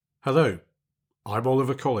Hello, I'm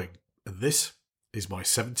Oliver Colling, and this is my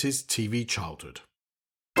 70s TV childhood.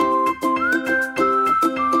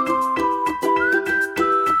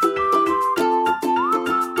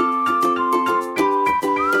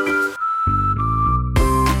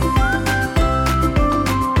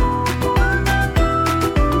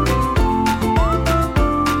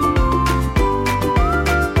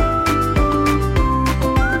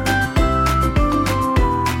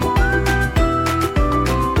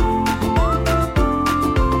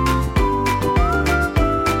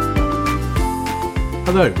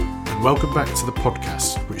 Hello, and welcome back to the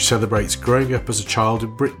podcast which celebrates growing up as a child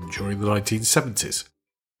in Britain during the 1970s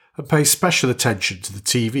and pays special attention to the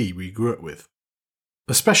TV we grew up with.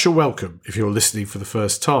 A special welcome if you're listening for the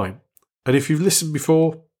first time, and if you've listened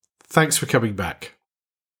before, thanks for coming back.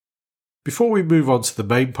 Before we move on to the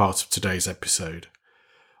main part of today's episode,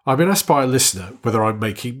 I've been asked by a listener whether I'm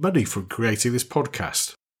making money from creating this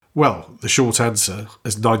podcast. Well, the short answer,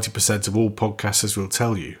 as 90% of all podcasters will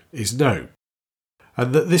tell you, is no.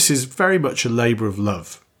 And that this is very much a labour of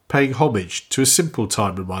love, paying homage to a simple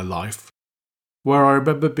time in my life where I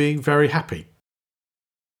remember being very happy.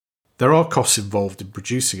 There are costs involved in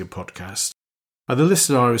producing a podcast, and the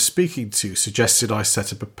listener I was speaking to suggested I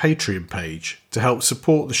set up a Patreon page to help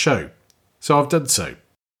support the show, so I've done so.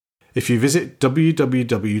 If you visit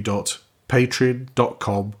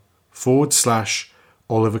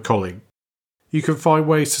www.patreon.com/Oliver Colling, you can find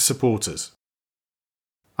ways to support us.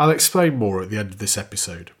 I'll explain more at the end of this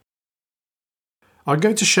episode. I'm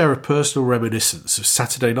going to share a personal reminiscence of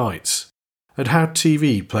Saturday nights and how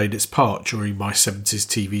TV played its part during my 70s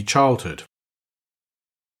TV childhood.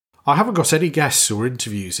 I haven't got any guests or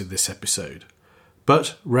interviews in this episode,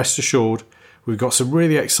 but rest assured we've got some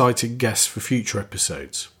really exciting guests for future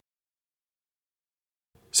episodes.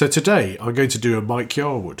 So today I'm going to do a Mike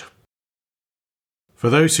Yarwood. For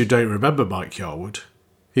those who don't remember Mike Yarwood,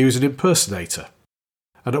 he was an impersonator,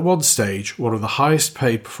 and at one stage one of the highest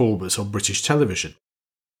paid performers on British television.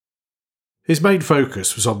 His main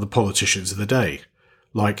focus was on the politicians of the day,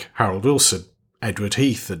 like Harold Wilson, Edward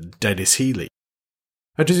Heath and Denis Healey,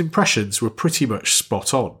 and his impressions were pretty much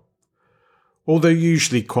spot on, although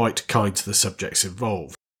usually quite kind to the subjects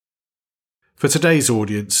involved. For today's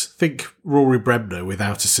audience, think Rory Bremner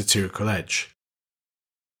without a satirical edge.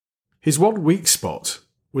 His one weak spot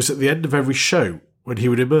was at the end of every show when he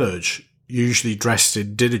would emerge, usually dressed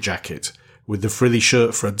in dinner jacket, with the frilly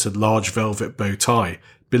shirt front and large velvet bow tie,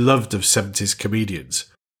 beloved of 70s comedians,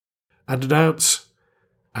 and announce,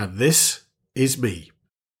 "And this is me,"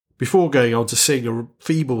 before going on to sing a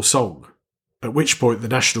feeble song, at which point the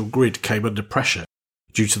national grid came under pressure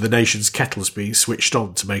due to the nation's kettles being switched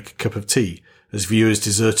on to make a cup of tea as viewers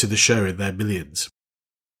deserted the show in their millions.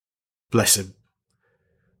 Bless him.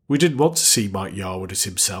 We didn't want to see Mike Yarwood as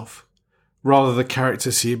himself, rather the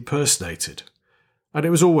characters he impersonated, and it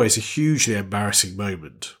was always a hugely embarrassing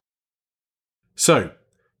moment. So,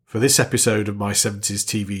 for this episode of my 70s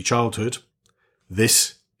TV childhood,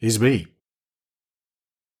 this is me.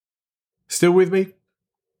 Still with me?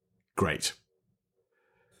 Great.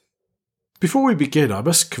 Before we begin, I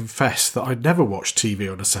must confess that I never watch TV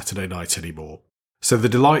on a Saturday night anymore, so the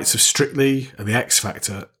delights of Strictly and The X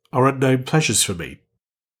Factor are unknown pleasures for me.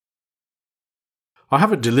 I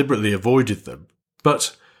haven't deliberately avoided them,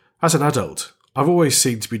 but as an adult, I've always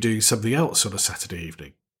seemed to be doing something else on a Saturday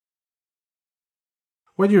evening.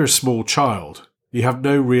 When you're a small child, you have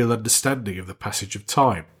no real understanding of the passage of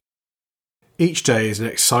time. Each day is an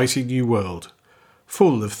exciting new world,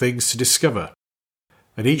 full of things to discover,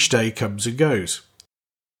 and each day comes and goes.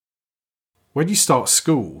 When you start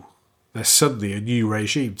school, there's suddenly a new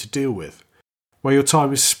regime to deal with, where your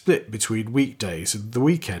time is split between weekdays and the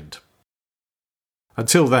weekend.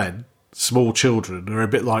 Until then, small children are a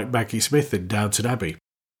bit like Maggie Smith in Downton Abbey,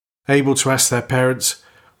 able to ask their parents,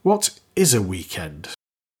 "What is a weekend?"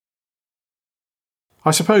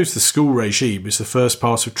 I suppose the school regime is the first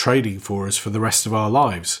part of training for us for the rest of our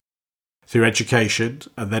lives, through education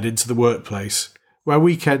and then into the workplace, where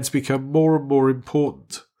weekends become more and more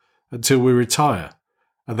important until we retire,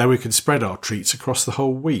 and then we can spread our treats across the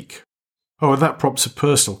whole week. Oh, and that prompts a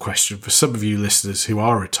personal question for some of you listeners who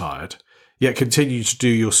are retired, yet continue to do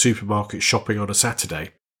your supermarket shopping on a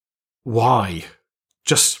Saturday. Why?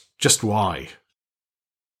 Just why?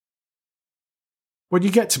 When you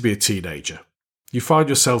get to be a teenager, you find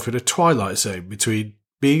yourself in a twilight zone between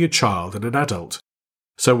being a child and an adult,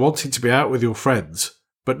 so wanting to be out with your friends,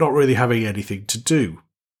 but not really having anything to do.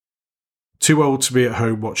 Too old to be at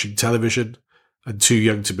home watching television, and too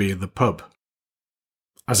young to be in the pub.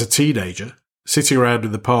 As a teenager, sitting around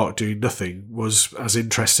in the park doing nothing was as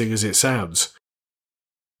interesting as it sounds.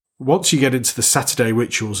 Once you get into the Saturday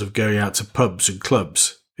rituals of going out to pubs and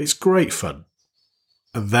clubs, it's great fun.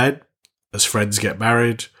 And then, as friends get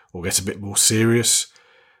married or get a bit more serious,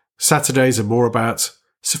 Saturdays are more about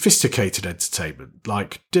sophisticated entertainment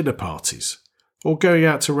like dinner parties or going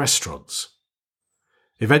out to restaurants.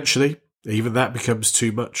 Eventually, even that becomes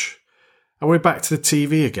too much, and we're back to the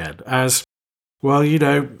TV again as, well,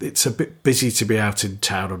 it's a bit busy to be out in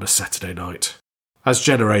town on a Saturday night, as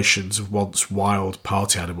generations of once wild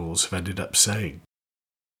party animals have ended up saying.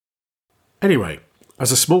 Anyway,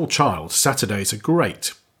 as a small child, Saturdays are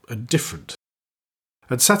great and different.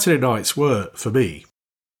 And Saturday nights were, for me,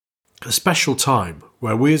 a special time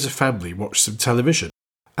where we as a family watched some television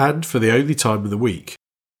and, for the only time of the week,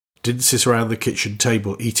 didn't sit around the kitchen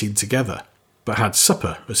table eating together, but had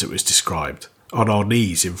supper, as it was described, on our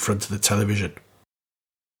knees in front of the television.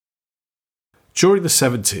 During the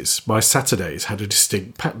 70s, my Saturdays had a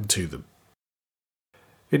distinct pattern to them.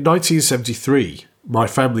 In 1973, my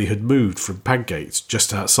family had moved from Pancgate,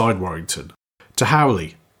 just outside Warrington, to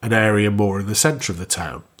Howley, an area more in the centre of the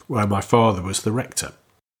town, where my father was the rector.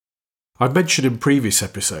 I've mentioned in previous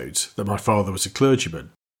episodes that my father was a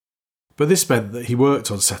clergyman, but this meant that he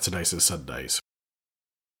worked on Saturdays and Sundays.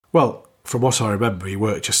 Well, from what I remember, he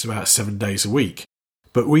worked just about 7 days a week,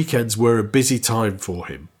 but weekends were a busy time for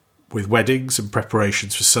him, with weddings and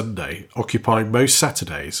preparations for Sunday occupying most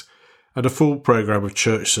Saturdays and a full programme of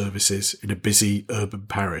church services in a busy urban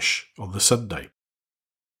parish on the Sunday.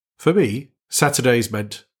 For me, Saturdays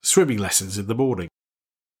meant swimming lessons in the morning.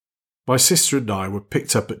 My sister and I were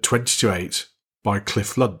picked up at 20 to 8 by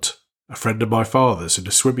Cliff Lunt, a friend of my father's and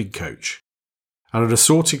a swimming coach, and an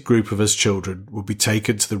assorted group of us children would be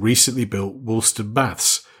taken to the recently built Woolston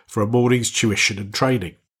Baths for a morning's tuition and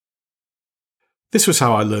training. This was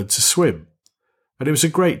how I learned to swim, and it was a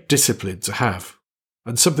great discipline to have,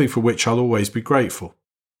 and something for which I'll always be grateful.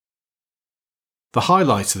 The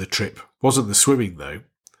highlight of the trip wasn't the swimming though,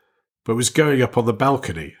 but was going up on the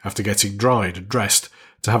balcony after getting dried and dressed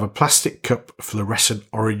to have a plastic cup of fluorescent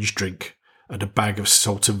orange drink and a bag of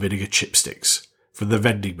salt and vinegar chipsticks from the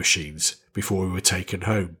vending machines before we were taken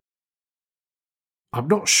home. I'm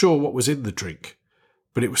not sure what was in the drink,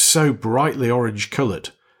 but it was so brightly orange coloured,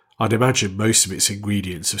 I'd imagine most of its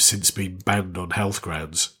ingredients have since been banned on health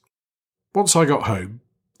grounds. Once I got home,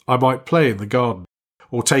 I might play in the garden,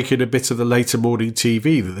 or take in a bit of the later morning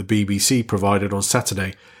TV that the BBC provided on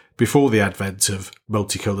Saturday before the advent of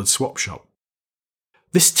multicoloured swap shop.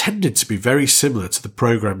 This tended to be very similar to the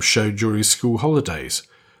programmes shown during school holidays,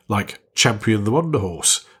 like Champion the Wonder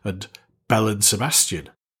Horse and Belle and Sebastian.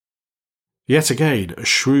 Yet again, a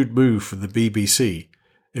shrewd move from the BBC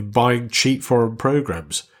in buying cheap foreign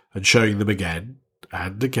programmes and showing them again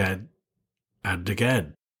and again and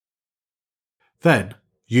again. Then,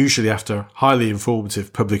 usually after a highly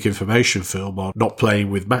informative public information film on not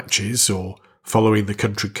playing with matches or following the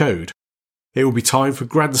country code, it will be time for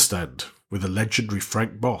Grandstand with the legendary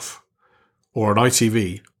Frank Boff, or on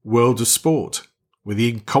ITV, World of Sport with the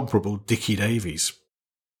incomparable Dickie Davies.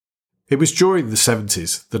 It was during the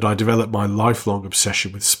 70s that I developed my lifelong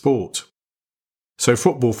obsession with sport. So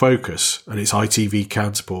Football Focus and its ITV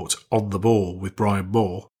counterpart On the Ball with Brian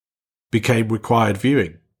Moore became required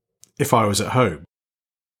viewing, if I was at home,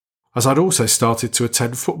 as I'd also started to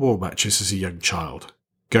attend football matches as a young child,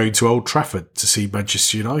 going to Old Trafford to see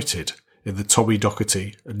Manchester United in the Tommy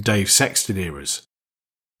Docherty and Dave Sexton eras,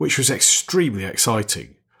 which was extremely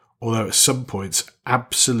exciting, although at some points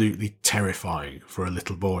absolutely terrifying for a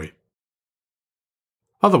little boy.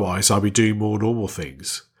 Otherwise, I'd be doing more normal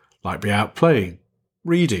things, like be out playing,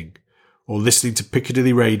 reading, or listening to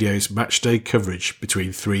Piccadilly Radio's matchday coverage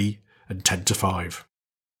between 3 and 10 to 5.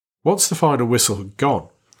 Once the final whistle had gone,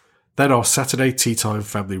 then our Saturday tea time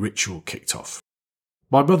family ritual kicked off.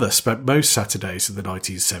 My mother spent most Saturdays in the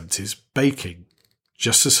 1970s baking,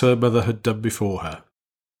 just as her mother had done before her,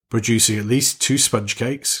 producing at least 2 sponge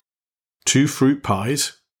cakes, 2 fruit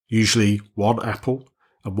pies, usually 1 apple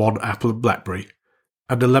and 1 apple and blackberry,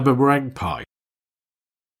 and a lemon meringue pie.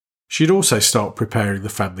 She'd also start preparing the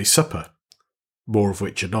family supper, more of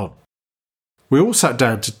which anon. We all sat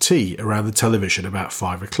down to tea around the television about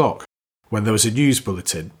 5 o'clock, when there was a news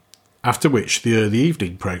bulletin, after which the early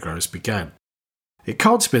evening programmes began. It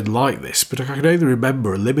can't have been like this, but I can only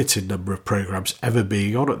remember a limited number of programmes ever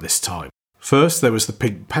being on at this time. First there was the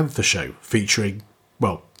Pink Panther show, featuring,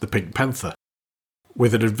 the Pink Panther,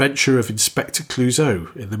 with an adventure of Inspector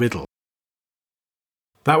Clouseau in the middle.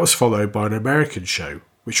 That was followed by an American show,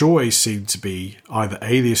 which always seemed to be either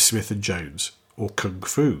Alias Smith and Jones or Kung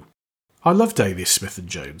Fu. I loved Alias Smith and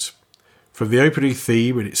Jones. From the opening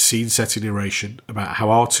theme and its scene-setting narration about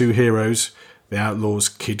how our 2 heroes the outlaws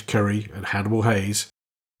Kid Curry and Hannibal Hayes,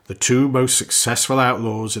 the two most successful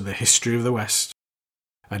outlaws in the history of the West,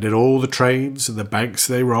 and in all the trains and the banks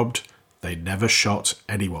they robbed, they never shot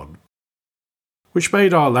anyone. Which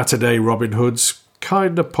made our latter-day Robin Hoods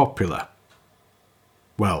kinda popular.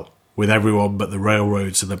 Well, with everyone but the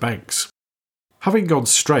railroads and the banks. Having gone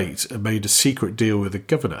straight and made a secret deal with the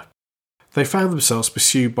governor, they found themselves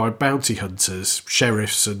pursued by bounty hunters,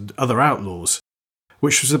 sheriffs and other outlaws,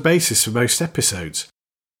 which was the basis for most episodes.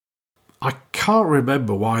 I can't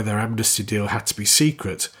remember why their amnesty deal had to be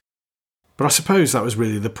secret, but I suppose that was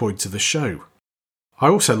really the point of the show. I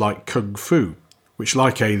also liked Kung Fu, which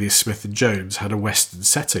like Alias Smith and Jones had a western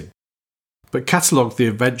setting, but catalogued the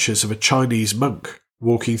adventures of a Chinese monk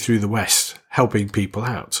walking through the West, helping people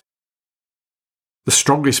out. The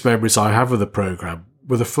strongest memories I have of the programme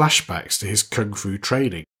were the flashbacks to his Kung Fu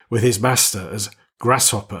training, with his master as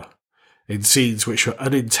Grasshopper, in scenes which were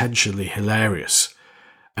unintentionally hilarious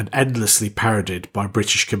and endlessly parodied by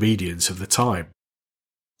British comedians of the time.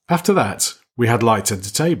 After that, we had light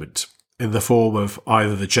entertainment, in the form of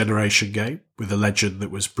either the Generation Game, with the legend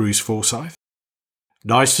that was Bruce Forsyth,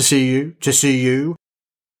 Nice to see you.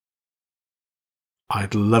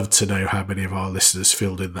 I'd love to know how many of our listeners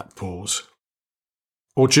filled in that pause.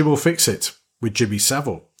 Or Jim Will Fix It, with Jimmy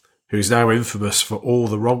Savile, who is now infamous for all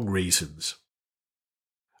the wrong reasons.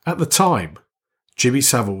 At the time, Jimmy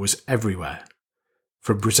Savile was everywhere,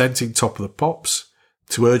 from presenting Top of the Pops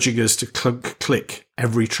to urging us to clunk-click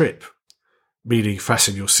every trip, meaning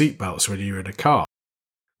fasten your seatbelts when you're in a car,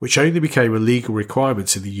 which only became a legal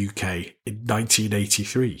requirement in the UK in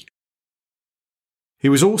 1983. He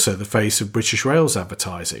was also the face of British Rail's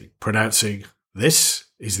advertising, pronouncing, "This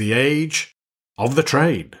is the age of the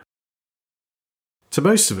train." To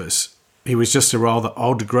most of us, he was just a rather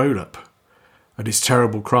odd grown-up, and his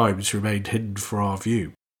terrible crimes remained hidden for our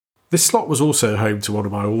view. This slot was also home to one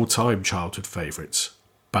of my all-time childhood favourites,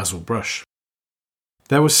 Basil Brush.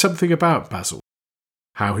 There was something about Basil,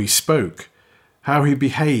 how he spoke, how he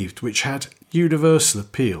behaved, which had universal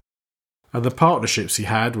appeal, and the partnerships he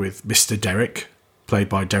had with Mr. Derrick, played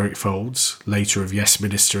by Derek Folds, later of Yes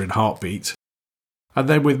Minister and Heartbeat, and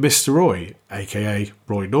then with Mr. Roy, aka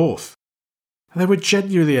Roy North. And they were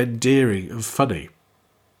genuinely endearing and funny.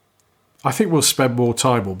 I think we'll spend more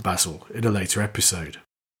time on Basil in a later episode.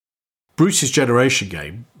 Bruce's Generation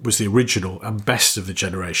Game was the original and best of the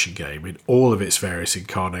Generation Game in all of its various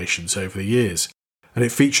incarnations over the years, and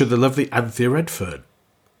it featured the lovely Anthea Redfern.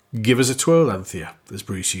 Give us a twirl, Anthea, as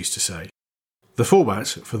Bruce used to say. The format,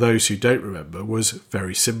 for those who don't remember, was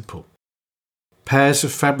very simple. Pairs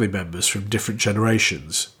of family members from different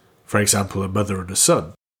generations, for example a mother and a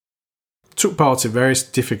son, took part in various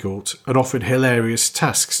difficult and often hilarious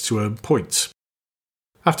tasks to earn points,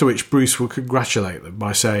 after which Bruce would congratulate them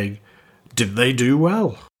by saying, "Didn't they do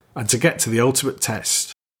well?" and to get to the ultimate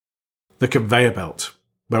test, the conveyor belt,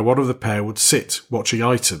 where one of the pair would sit watching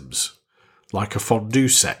items, like a fondue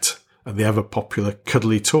set and the ever-popular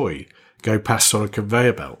cuddly toy, go past on a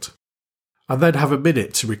conveyor belt, and then have a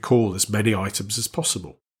minute to recall as many items as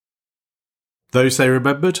possible. Those they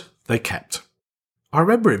remembered, they kept. I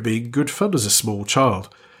remember it being good fun as a small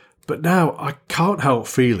child, but now I can't help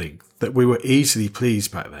feeling that we were easily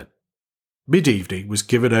pleased back then. Mid-evening was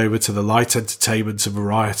given over to the light entertainment and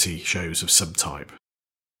variety shows of some type,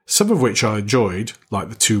 some of which I enjoyed, like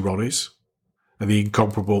the Two Ronnies and the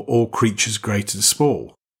incomparable All Creatures Great and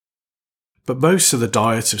Small. But most of the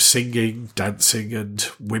diet of singing, dancing and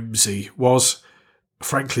whimsy was,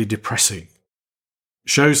 frankly, depressing.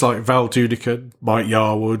 Shows like Val Doonican, Mike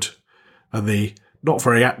Yarwood and the not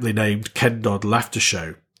very aptly named Ken Dodd Laughter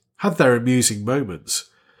Show had their amusing moments,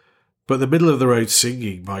 but the middle-of-the-road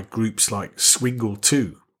singing by groups like Swingle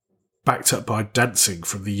 2, backed up by dancing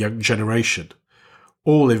from the young generation,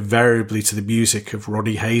 all invariably to the music of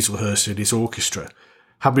Ronnie Hazelhurst and his orchestra,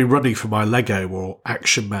 had me running for my Lego or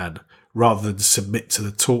Action Man rather than submit to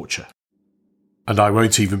the torture. And I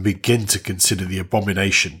won't even begin to consider the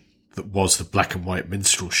abomination that was the black and white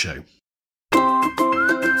minstrel show.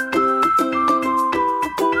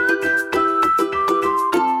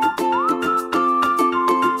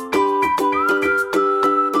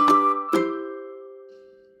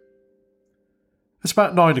 At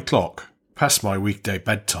about 9 o'clock, past my weekday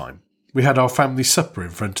bedtime, we had our family supper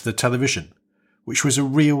in front of the television, which was a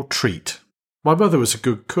real treat. My mother was a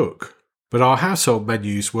good cook, but our household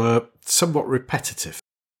menus were somewhat repetitive.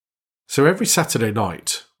 So every Saturday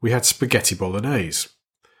night, we had spaghetti bolognese.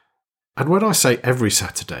 And when I say every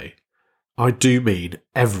Saturday, I do mean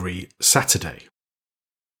every Saturday.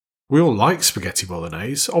 We all like spaghetti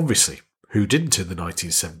bolognese, obviously. Who didn't in the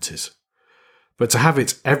 1970s? But to have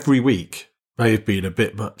it every week may have been a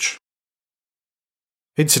bit much.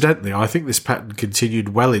 Incidentally, I think this pattern continued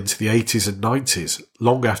well into the 80s and 90s,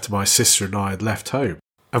 long after my sister and I had left home.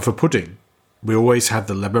 And for pudding, we always had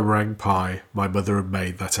the lemon meringue pie my mother had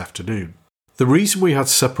made that afternoon. The reason we had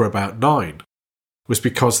supper about 9 was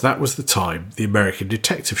because that was the time the American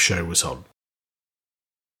Detective Show was on.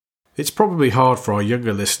 It's probably hard for our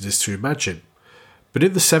younger listeners to imagine, but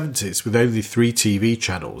in the 70s, with only 3 TV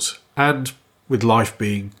channels, and with life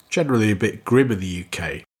being generally a bit grim in the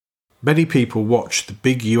UK, many people watched the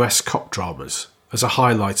big US cop dramas as a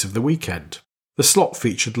highlight of the weekend. The slot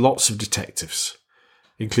featured lots of detectives,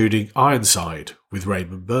 including Ironside with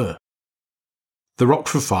Raymond Burr, The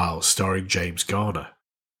Rockford Files starring James Garner,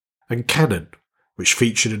 and Cannon, which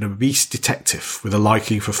featured an obese detective with a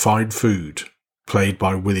liking for fine food, played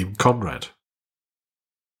by William Conrad.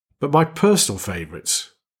 But my personal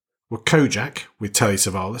favourites were Kojak with Telly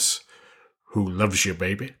Savalas, Who Loves You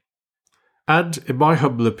Baby, and, in my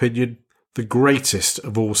humble opinion, the greatest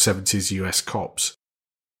of all 70s US cops,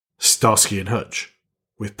 Starsky and Hutch,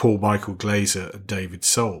 with Paul Michael Glaser and David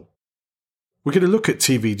Soul. We're going to look at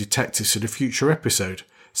TV detectives in a future episode,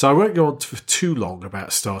 so I won't go on for too long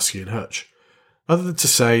about Starsky and Hutch, other than to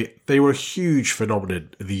say they were a huge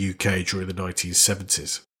phenomenon in the UK during the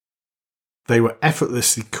 1970s. They were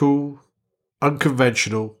effortlessly cool,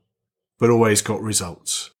 unconventional, but always got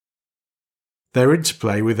results. Their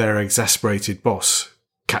interplay with their exasperated boss,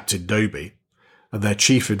 Captain Doby, and their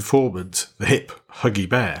chief informant, the hip Huggy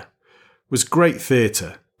Bear, was great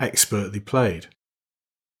theatre, expertly played.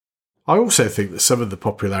 I also think that some of the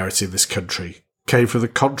popularity in this country came from the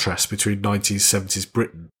contrast between 1970s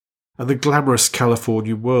Britain and the glamorous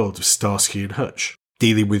Californian world of Starsky and Hutch,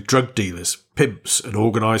 dealing with drug dealers, pimps and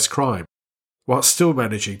organised crime, whilst still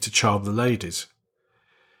managing to charm the ladies.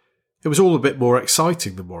 It was all a bit more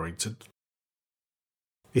exciting than Warrington.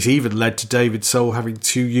 It even led to David Soul having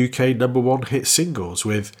 2 UK #1 hit singles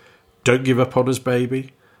with Don't Give Up On Us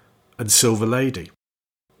Baby and Silver Lady.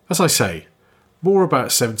 As I say, more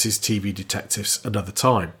about 70s TV detectives another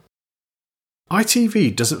time.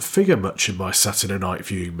 ITV doesn't figure much in my Saturday night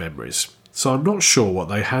viewing memories, so I'm not sure what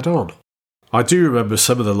they had on. I do remember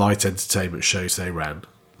some of the light entertainment shows they ran,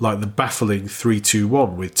 like the baffling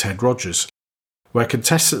 321 with Ted Rogers, where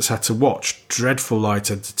contestants had to watch dreadful light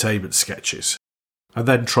entertainment sketches and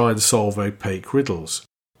then try and solve opaque riddles.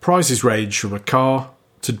 Prizes ranged from a car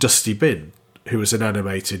to Dusty Bin, who was an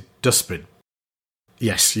animated dustbin.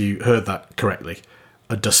 Yes, you heard that correctly,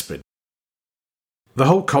 a dustbin. The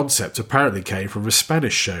whole concept apparently came from a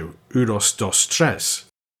Spanish show, Unos Dos Tres,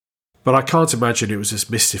 but I can't imagine it was as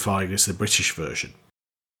mystifying as the British version.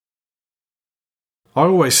 I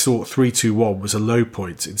always thought 321 was a low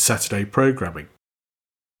point in Saturday programming,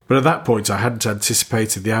 but at that point I hadn't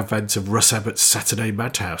anticipated the advent of Russ Abbott's Saturday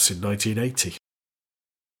Madhouse in 1980.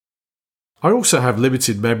 I also have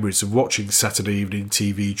limited memories of watching Saturday evening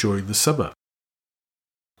TV during the summer.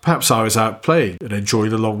 Perhaps I was out playing and enjoying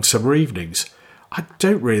the long summer evenings. I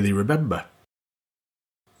don't really remember.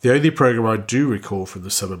 The only programme I do recall from the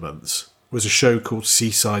summer months was a show called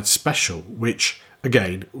Seaside Special, which,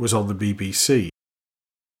 again, was on the BBC,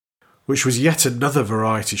 which was yet another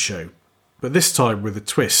variety show, but this time with a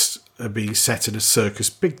twist of being set in a circus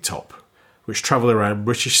big top, which travelled around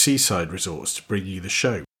British seaside resorts to bring you the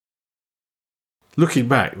show. Looking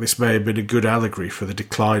back, this may have been a good allegory for the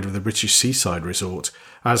decline of the British seaside resort,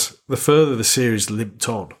 as the further the series limped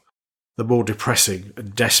on, the more depressing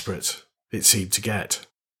and desperate it seemed to get.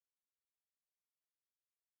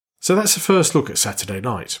 So that's the first look at Saturday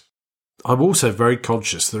night. I'm also very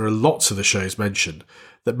conscious there are lots of the shows mentioned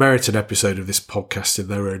that merit an episode of this podcast in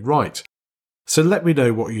their own right, so let me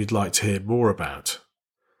know what you'd like to hear more about.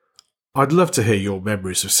 I'd love to hear your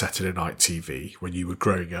memories of Saturday night TV when you were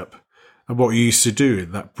growing up, and what you used to do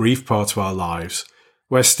in that brief part of our lives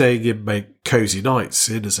where staying in meant cosy nights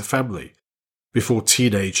in as a family, before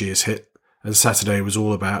teenage years hit and Saturday was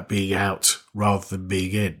all about being out rather than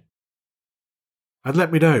being in. And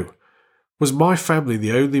let me know, was my family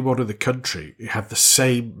the only one in the country who had the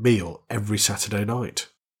same meal every Saturday night?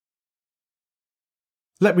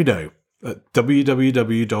 Let me know at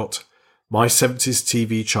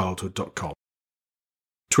www.my70stvchildhood.com.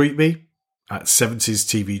 Tweet me at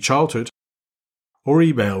 70stvchildhood or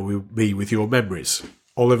email me with your memories,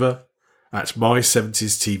 Oliver at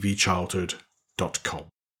my70stvchildhood.com.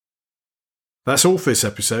 That's all for this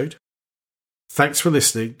episode. Thanks for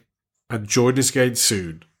listening and join us again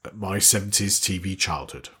soon at My 70s TV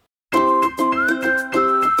Childhood.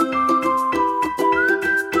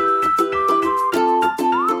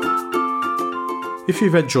 If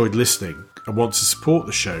you've enjoyed listening and want to support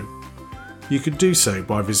the show, you can do so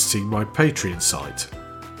by visiting my Patreon site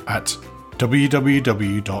at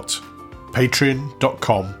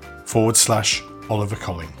www.patreon.com/Oliver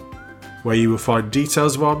Colling, where you will find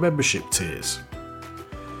details of our membership tiers.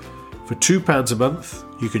 For £2 a month,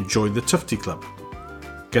 you can join the Tufty Club,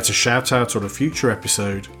 get a shout out on a future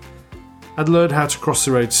episode, and learn how to cross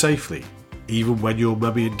the road safely, even when your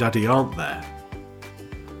mummy and daddy aren't there.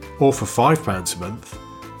 Or for £5 a month,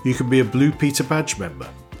 you can be a Blue Peter Badge member,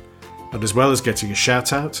 and as well as getting a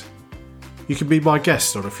shout out, you can be my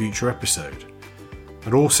guest on a future episode,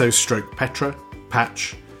 and also stroke Petra,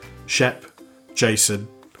 Patch, Shep, Jason,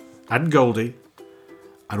 and Goldie,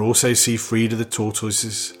 and also see Frida the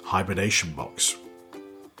Tortoise's hibernation box.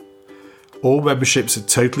 All memberships are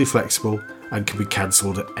totally flexible and can be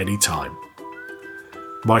cancelled at any time.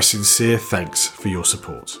 My sincere thanks for your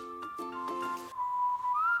support.